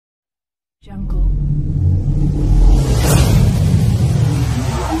Jungle.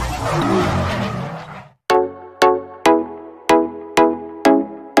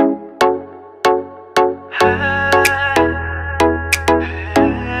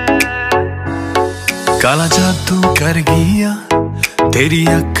 काला जादू कर गया तेरी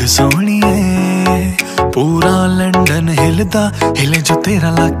अख सोहणीए, पूरा लंडन हिलदा हिले जो तेरा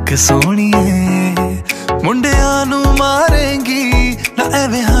लक सोहणीए। मुंडियां नू मारेंगी ना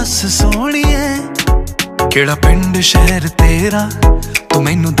एवें हस सोहणीए, केड़ा पिंड शहर तेरा तू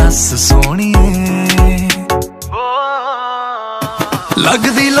मैनू दस सोहणीए।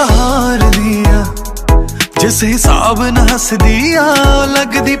 लगदी लाहौर दिया जिस हिसाब न हसदिया,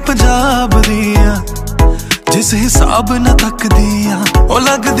 लगदी पंजाब दिया जिस हिसाब न तकदिया, ओ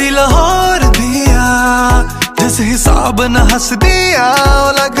लगदी लाहौर दिया जिस हिसाब न हसदिया,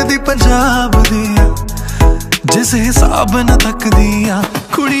 ओ लगदी पंजाब दिया जिस हिसाब न तकदिया।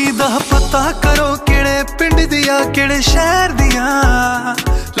 कुड़ी दा पता करो केड़े पिंड दिया केड़े शहर दिया,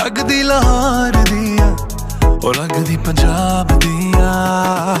 लगदी लाहौर दिया ओ लगदी पंजाब दिया।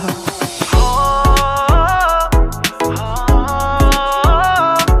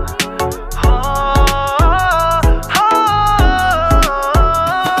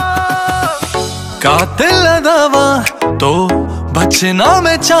 कातिल दावा तो बचना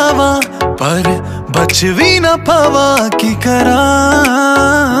मैं चावा, पर बच भी ना पावा की करा।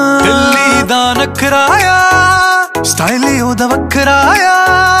 दिल्ली दा नखराया स्टाइल ओदा वखराया,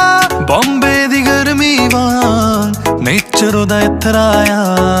 बॉम्बे दी गर्मी वांग नेचर ओदा इतराया।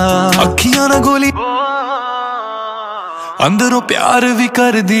 अखियां ना गोली अंदरों प्यार भी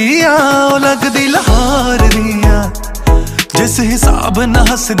कर दिया, ओ लगदी लाहौर दिया जिस हिसाब न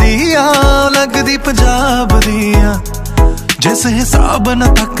हसदिया, लगदी पंजाब दिया जिस हिसाब न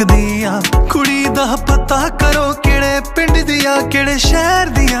तकदिया। कुड़ी दा पता करो केड़े पिंड दिया केड़े शहर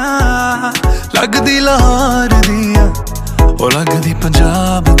दिया, लगदी लाहौर दिया ओ लगदी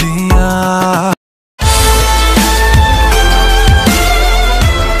पंजाब दिया।